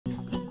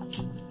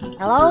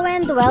Hello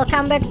and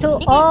welcome back to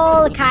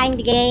All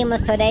Kind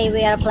Games. Today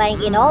we are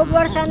playing in old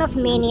version of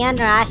Minion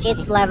Rush.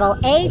 It's level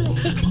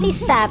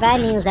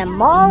 867 in the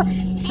mall.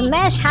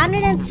 Smash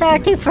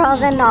 130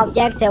 frozen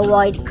objects.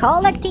 Avoid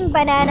collecting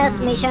bananas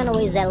mission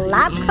with the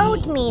lab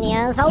coat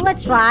minion. So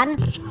let's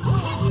run.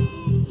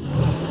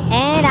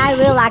 And I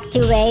will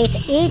activate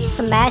each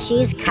smash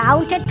is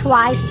counted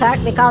twice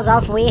perk because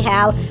of we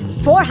have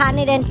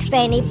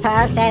 420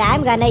 perks and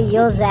I'm gonna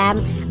use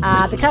them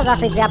because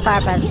of their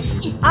purpose.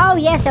 Oh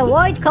yes,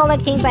 avoid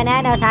collecting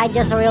bananas. I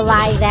just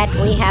realized that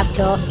we have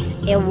to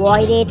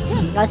avoid it.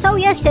 So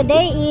yes,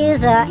 today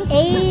is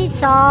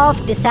 8th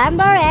of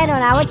December and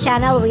on our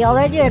channel we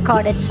already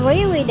recorded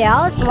 3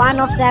 videos.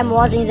 One of them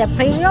was in the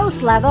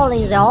previous level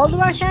in the old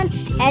version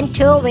and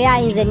 2 we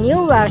are in the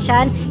new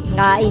version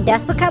in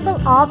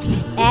Despicable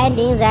Ops and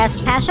in the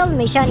special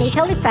mission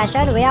Italy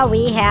Fashion where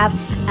we have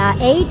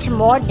 8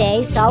 more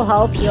days. So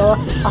hope you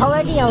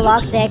already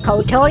unlocked the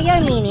Coat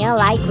Minion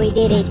like we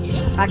did it.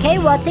 Okay,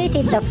 what's it?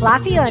 It's a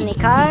fluffy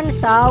unicorn,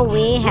 so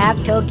we have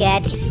to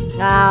get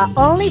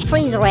only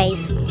freeze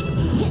race.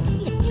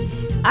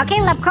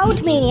 Okay, lab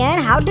coat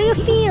minion, how do you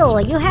feel?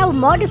 You have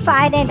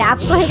modified and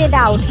upgraded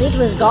outfit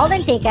with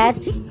golden tickets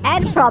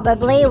and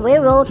probably we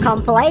will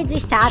complete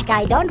this task.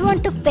 I don't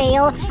want to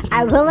fail.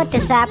 I will not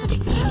accept.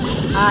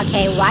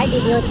 Okay, why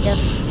did you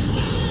just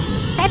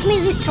set me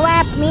this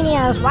trap,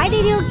 minions? Why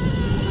did you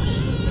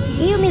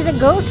give me the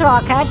goose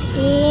rocket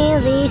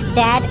in this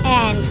dead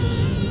end?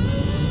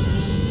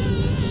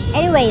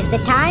 Anyways, the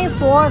time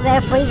for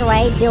the freeze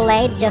rate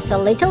delayed just a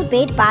little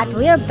bit, but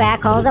we're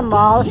back on the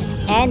mall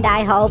and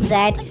I hope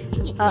that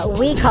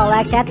we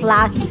collect at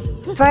last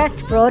first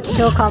fruit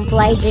to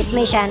complete this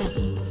mission.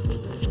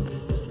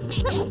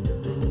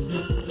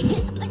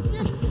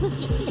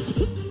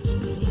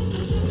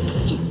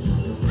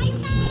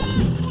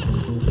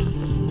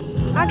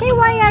 Okay,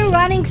 why are you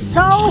running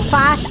so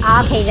fast?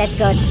 Okay, that's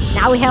good.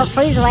 Now we have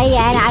freeze ray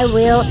and I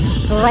will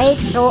break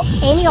through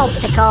any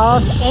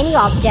obstacles, any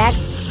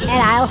objects. And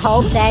I'll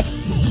hope that,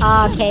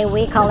 okay,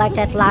 we collect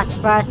at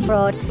last first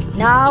fruit.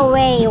 No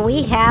way,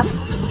 we have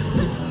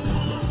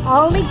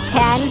only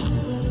 10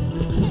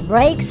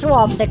 breakthrough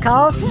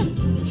obstacles.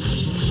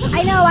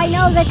 I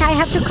know that I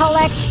have to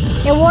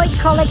avoid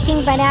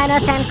collecting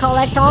bananas and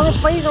collect only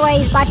freeze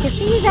rays. But you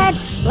see that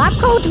lab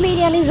coat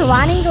minion is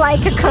running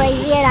like a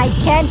crazy and I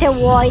can't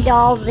avoid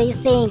all these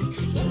things.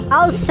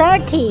 Oh,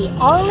 30,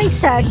 only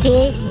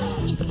 30.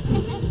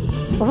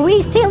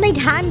 We still need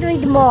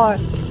 100 more.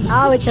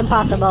 Oh, it's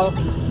impossible.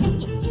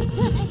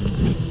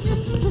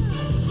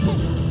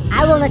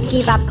 I will not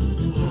give up.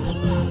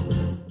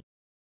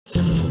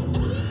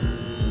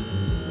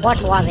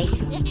 What was it?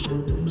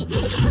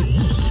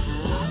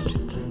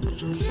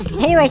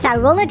 Anyways, I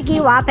will not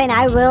give up and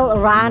I will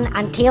run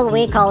until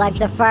we collect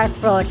the first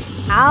fruit.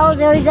 Oh,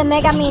 there is a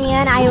mega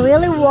minion. I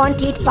really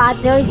want it,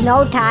 but there is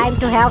no time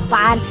to have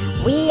fun.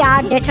 We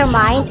are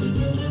determined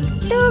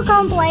to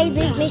complete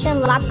this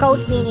mission, lab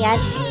coat minion.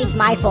 It's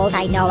my fault,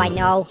 I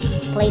know.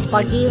 Please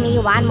forgive me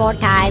one more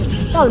time.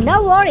 So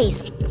no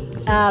worries.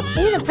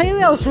 In the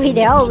previous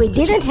video we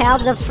didn't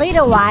have the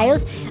Frito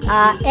Wiles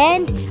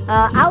and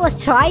our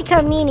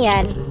striker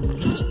minion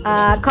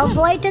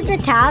completed the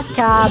task,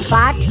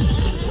 but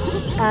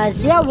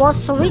there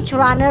was switch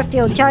runner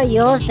feature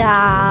used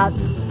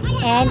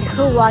and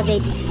who was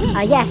it?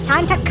 Yes,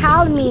 Santa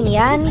Claus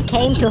minion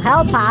came to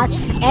help us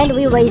and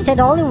we wasted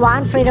only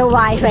 1 Frito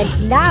Wise.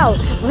 And now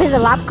with the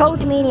lab coat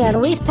minion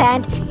we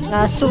spent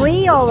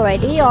 3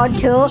 already or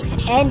 2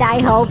 and I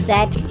hope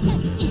that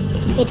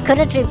it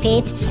couldn't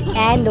repeat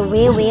and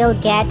we will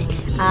get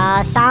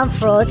some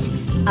fruits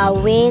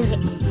with...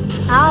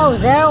 Oh,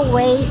 they're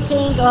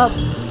wasting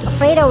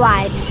Frito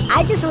Wise.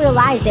 I just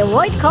realized the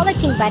avoid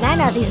collecting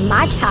bananas is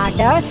much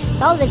harder,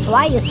 so that's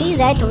why you see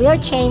that we're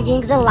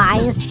changing the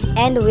lines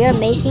and we're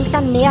making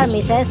some near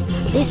misses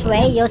this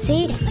way, you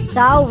see.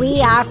 So we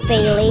are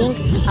failing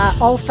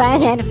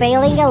often and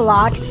failing a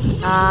lot.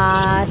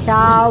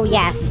 So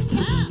yes,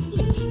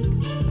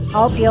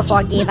 hope you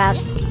forgive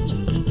us.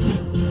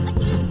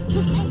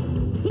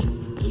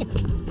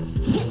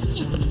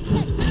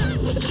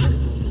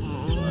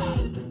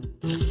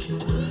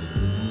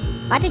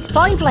 But it's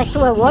pointless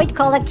to avoid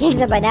collecting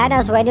the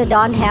bananas when you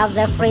don't have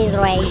the freeze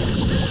ray.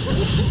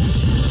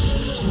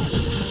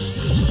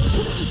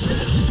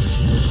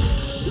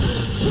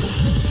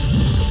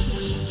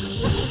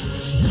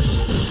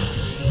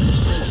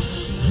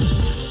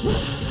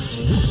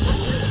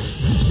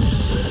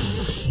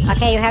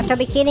 Okay, you have to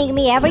be kidding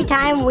me. Every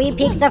time we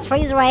pick the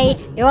freeze ray,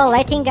 you are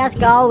letting us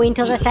go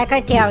into the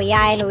secret area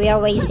and we are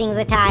wasting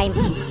the time.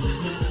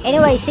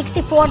 Anyway,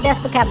 64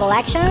 despicable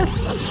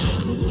actions.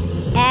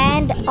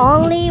 And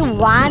only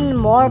 1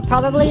 more,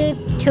 probably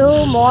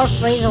 2 more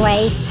freeze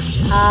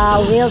rays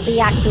will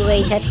be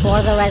activated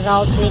for the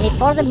results we need,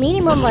 for the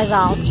minimum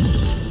results.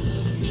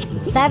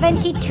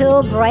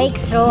 72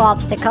 breakthrough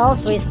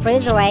obstacles with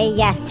freeze ray.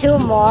 Yes, 2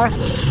 more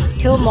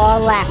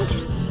left.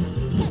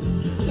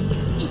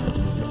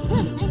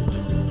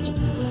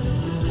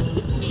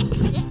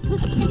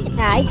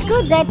 It's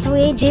good that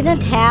we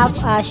didn't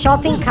have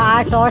shopping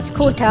carts or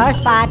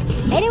scooters, but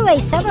anyway,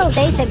 several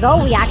days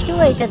ago we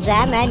activated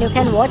them, and you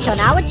can watch on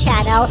our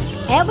channel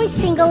every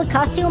single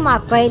costume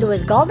upgrade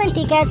with golden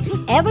tickets,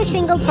 every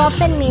single props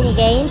and mini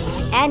games,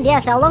 and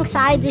yes,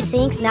 alongside these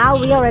things, now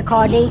we are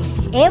recording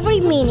every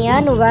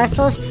minion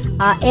versus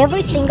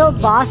every single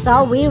boss.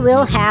 So we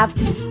will have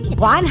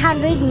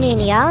 100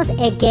 minions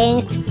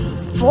against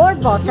 4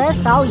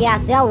 bosses. So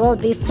yes, there will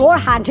be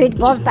 400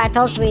 boss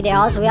battles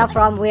videos. We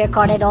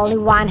recorded only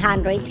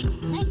 100.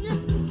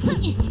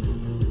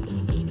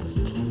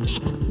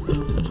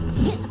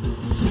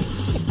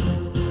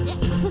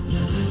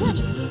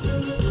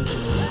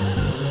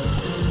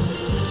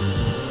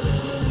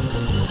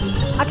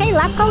 Okay,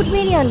 Coat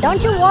Minion,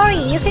 don't you worry,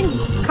 you can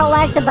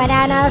collect the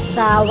bananas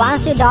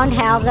once you don't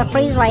have the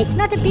freeze rate. It's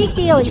not a big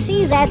deal. You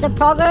see that the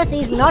progress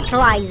is not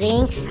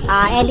rising,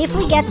 and if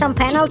we get some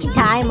penalty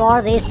time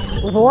or this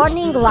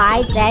warning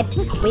light that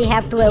we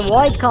have to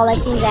avoid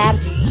collecting them,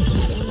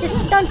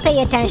 just don't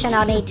pay attention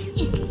on it.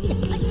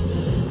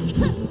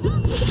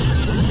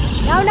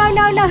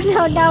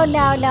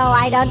 No,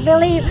 I don't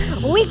believe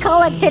we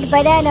collected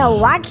banana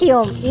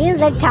vacuum in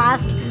the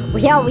task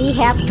where we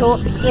have to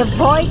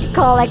avoid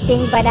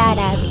collecting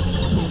bananas.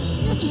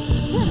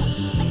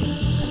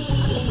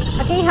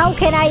 Okay, how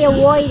can I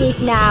avoid it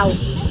now?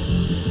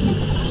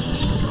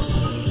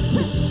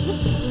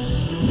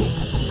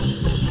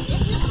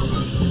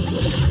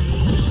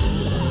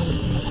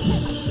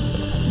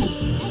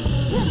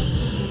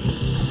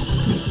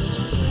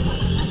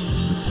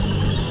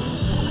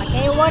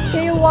 Okay, what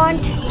do you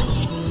want?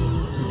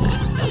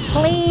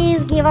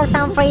 Please give us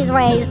some freeze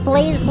rays.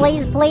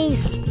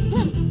 Please.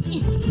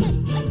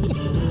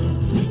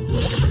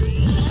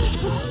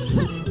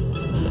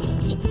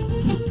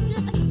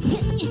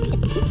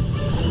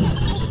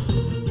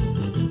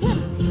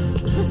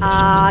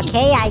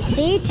 Okay, I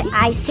see it,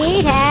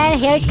 and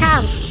here it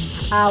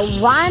comes.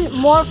 One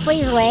more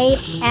freeze ray,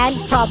 and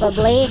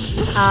probably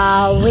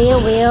we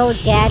will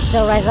get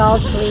the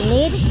results we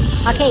need.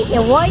 Okay,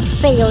 avoid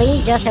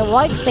failing, just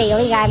avoid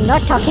failing. I'm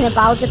not talking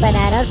about the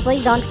bananas.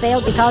 Please don't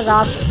fail, because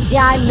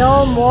there are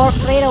no more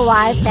free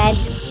revives, and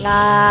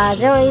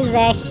there is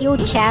a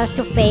huge chance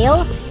to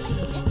fail.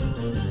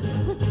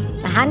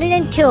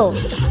 102.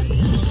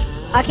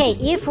 Okay,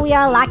 if we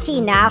are lucky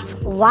enough,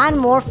 one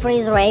more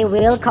freeze ray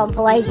will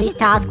complete this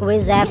task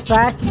with the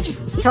first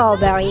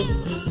strawberry.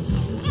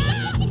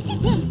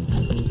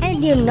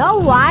 And you know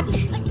what?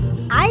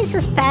 I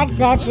suspect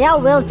that there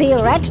will be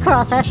red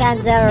crosses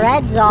and the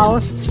red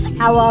zones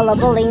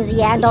available in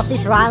the end of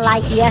this run,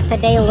 like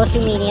yesterday Lucy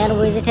Minion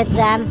visited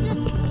them.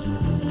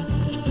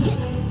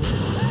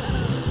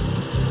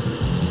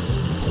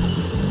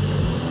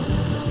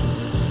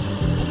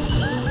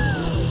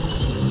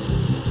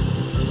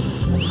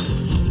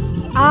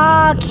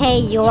 Okay,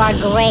 you are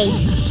great.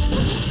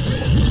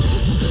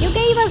 You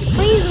gave us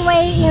freeze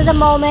ray in the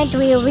moment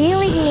we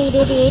really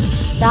needed it,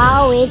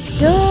 so it's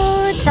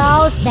good,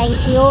 so thank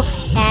you.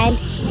 And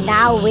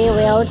now we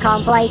will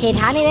complete it.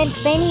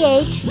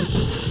 128.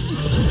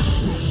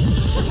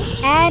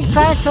 And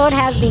first fruit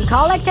has been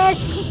collected,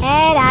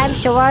 and I'm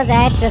sure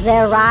that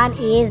the run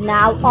is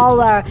now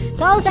over.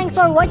 So thanks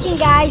for watching,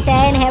 guys,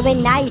 and have a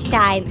nice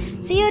time.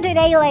 See you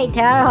today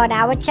later on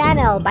our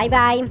channel. Bye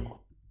bye.